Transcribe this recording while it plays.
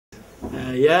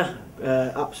Yeah,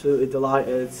 absolutely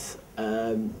delighted.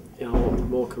 What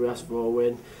more could we ask for a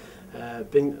win?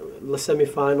 Been the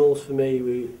semi-finals for me.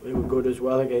 We were good as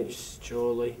well against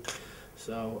Chorley.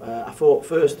 So I thought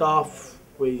first half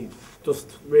we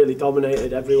just really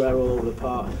dominated everywhere, all over the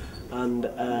park. And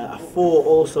I thought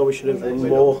also we should have won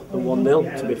more than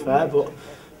 1-0, to be fair. But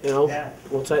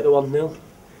we'll take the 1-0.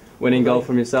 Winning goal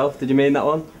from yourself. Did you mean that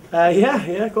one? Yeah,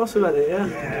 of course I meant it,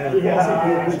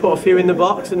 yeah. Put a few in the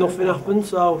box and nothing happened,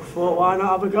 so thought why not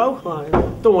have a go?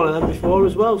 Done one of them before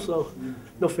as well, so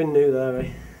nothing new there, eh?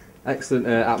 Excellent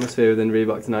atmosphere within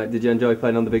Reebok tonight. Did you enjoy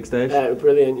playing on the big stage? It was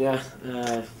brilliant, yeah.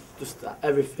 Just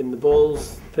everything, the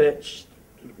balls, the pitch,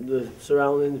 the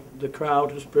surrounding, the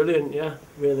crowd, was brilliant, yeah.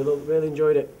 Really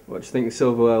enjoyed it. What do you think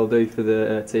Silverware will do for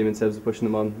the team in terms of pushing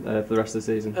them on for the rest of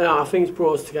the season? I think it's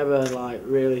brought us together,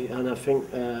 really, and I think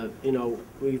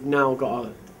we've now got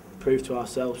to prove to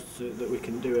ourselves that we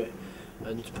can do it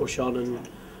and to push on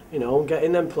and get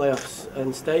in them playoffs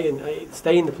and stay in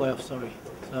the playoffs. Sorry.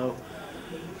 So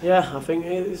yeah, I think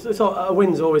a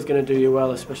win's always going to do you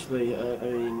well, especially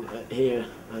here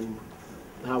and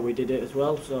how we did it as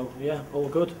well. So yeah, all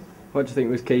good. What do you think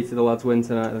was key to the lads' win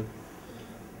tonight then?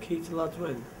 Key to the lads'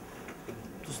 win?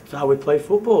 Just how we play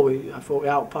football. I thought we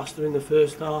outpassed them in the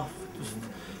first half.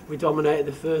 We dominated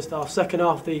the first half. Second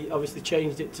half, they obviously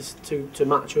changed it to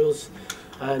match us,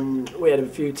 and we had a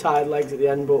few tired legs at the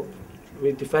end, but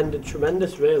we defended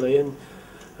tremendous, really. And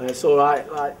it's all right.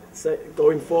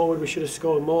 Going forward, we should have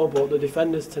scored more, but the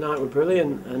defenders tonight were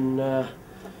brilliant, and a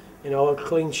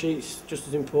clean sheet's just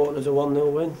as important as a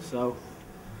 1-0 win. So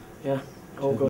yeah, all good.